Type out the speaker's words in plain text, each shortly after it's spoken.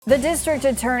The district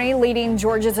attorney leading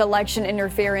Georgia's election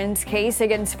interference case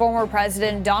against former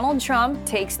President Donald Trump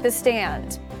takes the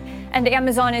stand. And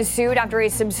Amazon is sued after a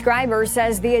subscriber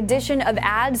says the addition of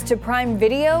ads to Prime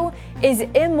Video is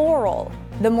immoral.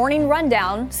 The Morning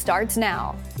Rundown starts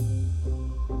now.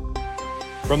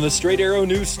 From the Straight Arrow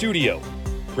News Studio,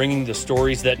 bringing the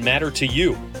stories that matter to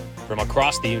you from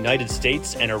across the United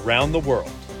States and around the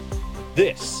world.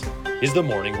 This is the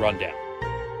Morning Rundown.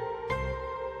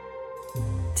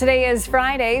 Today is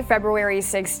Friday, February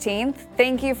 16th.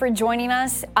 Thank you for joining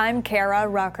us. I'm Kara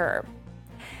Rucker.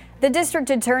 The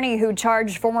district attorney who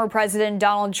charged former President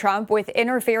Donald Trump with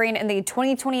interfering in the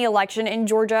 2020 election in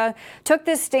Georgia took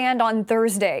this stand on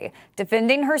Thursday,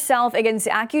 defending herself against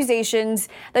accusations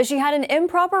that she had an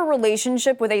improper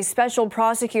relationship with a special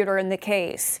prosecutor in the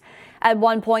case. At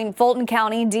one point, Fulton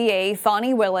County DA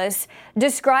Fani Willis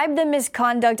described the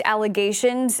misconduct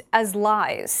allegations as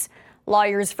lies.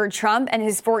 Lawyers for Trump and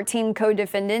his 14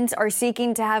 co-defendants are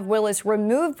seeking to have Willis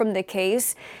removed from the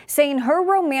case, saying her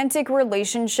romantic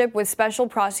relationship with Special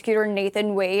Prosecutor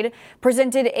Nathan Wade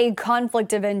presented a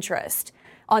conflict of interest.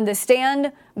 On the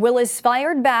stand, Willis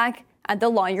fired back at the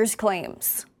lawyers'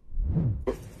 claims.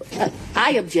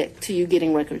 I object to you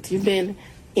getting records. You've been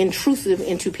intrusive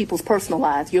into people's personal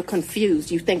lives. You're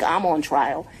confused. You think I'm on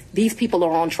trial. These people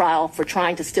are on trial for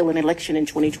trying to steal an election in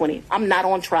 2020. I'm not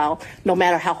on trial, no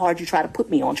matter how hard you try to put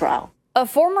me on trial. A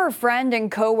former friend and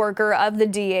co-worker of the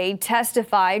DA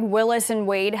testified Willis and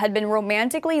Wade had been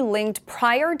romantically linked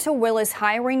prior to Willis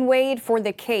hiring Wade for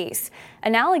the case,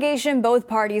 an allegation both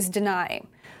parties deny.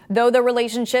 Though the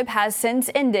relationship has since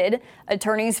ended,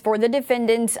 attorneys for the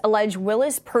defendants allege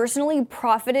Willis personally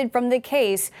profited from the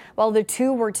case while the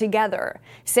two were together,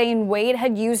 saying Wade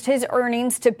had used his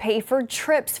earnings to pay for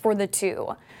trips for the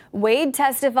two. Wade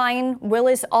testifying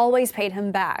Willis always paid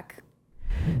him back.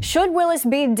 Should Willis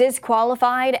be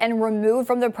disqualified and removed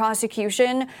from the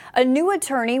prosecution, a new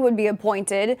attorney would be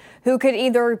appointed who could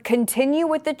either continue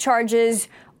with the charges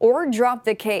or drop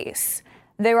the case.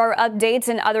 There are updates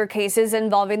in other cases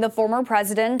involving the former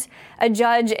president. A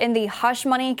judge in the hush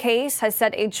money case has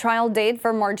set a trial date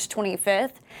for March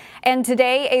 25th. And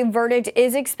today, a verdict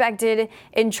is expected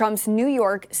in Trump's New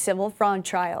York civil fraud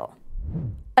trial.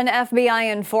 An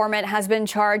FBI informant has been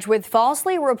charged with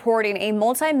falsely reporting a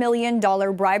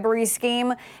multi-million-dollar bribery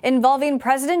scheme involving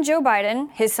President Joe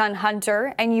Biden, his son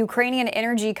Hunter, and Ukrainian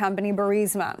energy company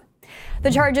Burisma.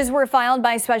 The charges were filed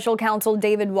by special counsel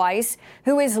David Weiss,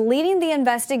 who is leading the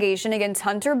investigation against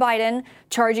Hunter Biden,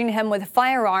 charging him with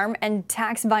firearm and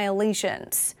tax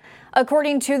violations.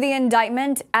 According to the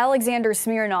indictment, Alexander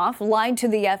Smirnov lied to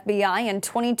the FBI in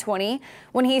 2020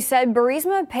 when he said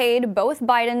Burisma paid both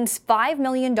Bidens $5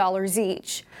 million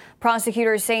each.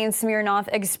 Prosecutors saying Smirnov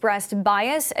expressed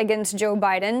bias against Joe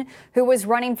Biden, who was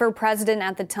running for president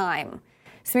at the time.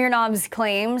 Smirnov's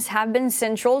claims have been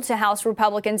central to House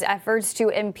Republicans' efforts to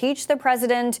impeach the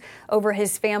president over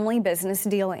his family business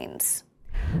dealings.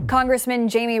 Congressman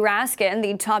Jamie Raskin,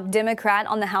 the top Democrat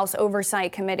on the House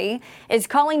Oversight Committee, is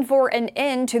calling for an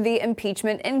end to the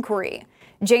impeachment inquiry.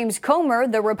 James Comer,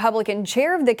 the Republican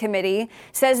chair of the committee,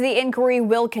 says the inquiry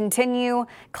will continue,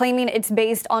 claiming it's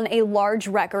based on a large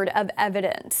record of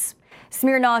evidence.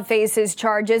 Smirnov faces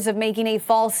charges of making a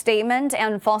false statement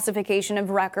and falsification of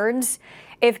records.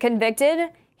 If convicted,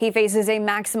 he faces a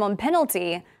maximum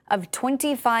penalty of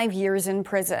 25 years in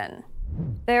prison.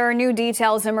 There are new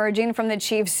details emerging from the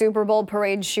Chiefs Super Bowl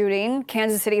parade shooting.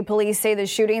 Kansas City police say the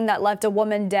shooting that left a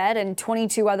woman dead and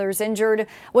 22 others injured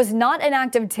was not an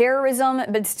act of terrorism,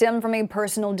 but stemmed from a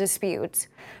personal dispute.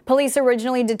 Police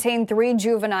originally detained 3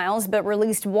 juveniles, but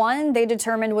released one they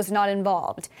determined was not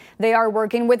involved. They are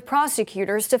working with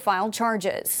prosecutors to file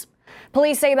charges.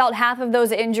 Police say about half of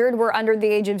those injured were under the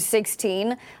age of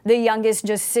 16, the youngest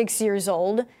just 6 years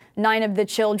old. 9 of the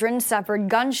children suffered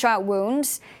gunshot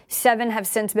wounds. 7 have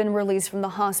since been released from the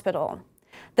hospital.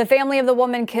 The family of the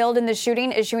woman killed in the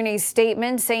shooting issuing a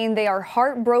statement saying they are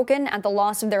heartbroken at the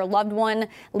loss of their loved one,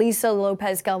 Lisa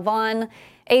Lopez Galvan,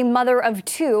 a mother of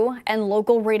 2 and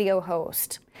local radio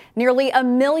host. Nearly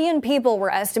 1 million people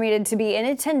were estimated to be in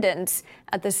attendance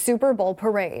at the Super Bowl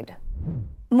parade.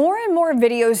 More and more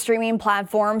video streaming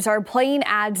platforms are playing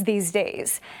ads these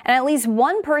days, and at least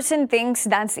one person thinks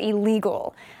that's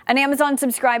illegal. An Amazon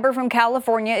subscriber from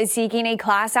California is seeking a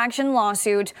class action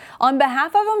lawsuit on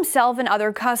behalf of himself and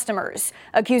other customers,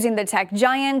 accusing the tech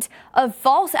giant of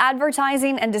false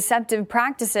advertising and deceptive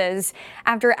practices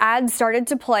after ads started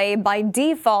to play by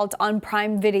default on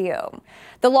Prime Video.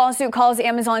 The lawsuit calls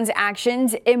Amazon's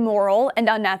actions immoral and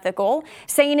unethical,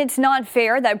 saying it's not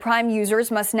fair that Prime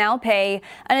users must now pay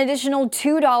an additional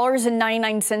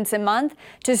 $2.99 a month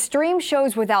to stream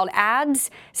shows without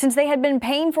ads, since they had been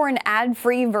paying for an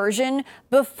ad-free version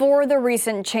before the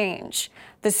recent change.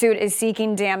 The suit is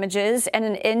seeking damages and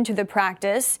an end to the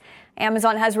practice.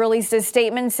 Amazon has released a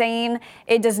statement saying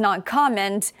it does not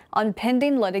comment on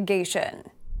pending litigation.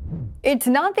 It's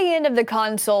not the end of the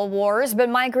console wars, but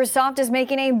Microsoft is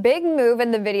making a big move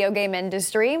in the video game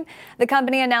industry. The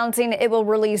company announcing it will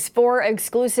release 4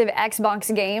 exclusive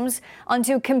Xbox games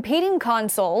onto competing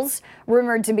consoles,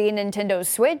 rumored to be Nintendo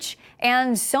Switch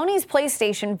and Sony's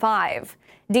PlayStation 5.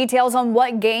 Details on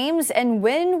what games and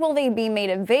when will they be made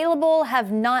available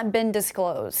have not been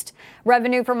disclosed.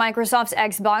 Revenue for Microsoft's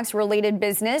Xbox-related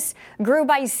business grew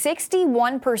by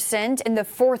 61% in the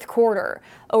fourth quarter,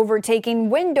 overtaking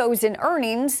Windows in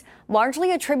earnings,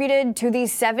 largely attributed to the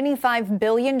 $75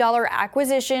 billion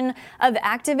acquisition of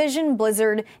Activision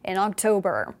Blizzard in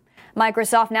October.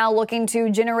 Microsoft now looking to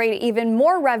generate even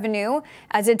more revenue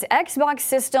as its Xbox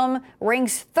system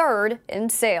ranks 3rd in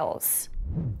sales.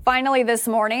 Finally this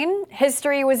morning,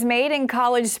 history was made in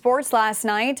college sports last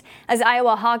night as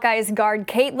Iowa Hawkeyes guard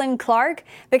Caitlin Clark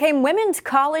became women's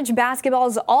college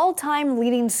basketball's all-time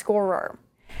leading scorer.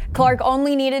 Clark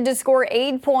only needed to score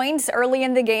 8 points early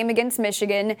in the game against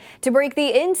Michigan to break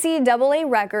the NCAA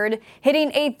record,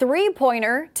 hitting a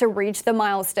 3-pointer to reach the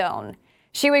milestone.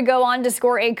 She would go on to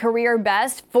score a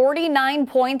career-best 49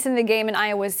 points in the game in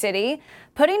Iowa City,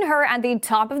 putting her at the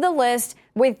top of the list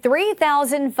with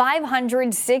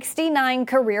 3,569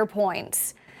 career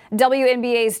points.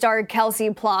 WNBA star Kelsey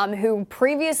Plum, who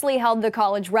previously held the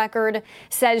college record,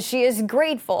 says she is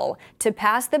grateful to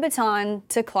pass the baton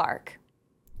to Clark.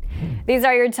 These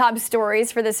are your top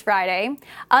stories for this Friday.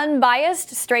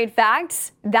 Unbiased, straight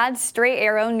facts, that's Straight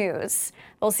Arrow News.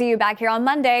 We'll see you back here on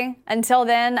Monday. Until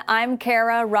then, I'm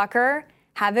Kara Rucker.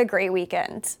 Have a great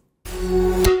weekend.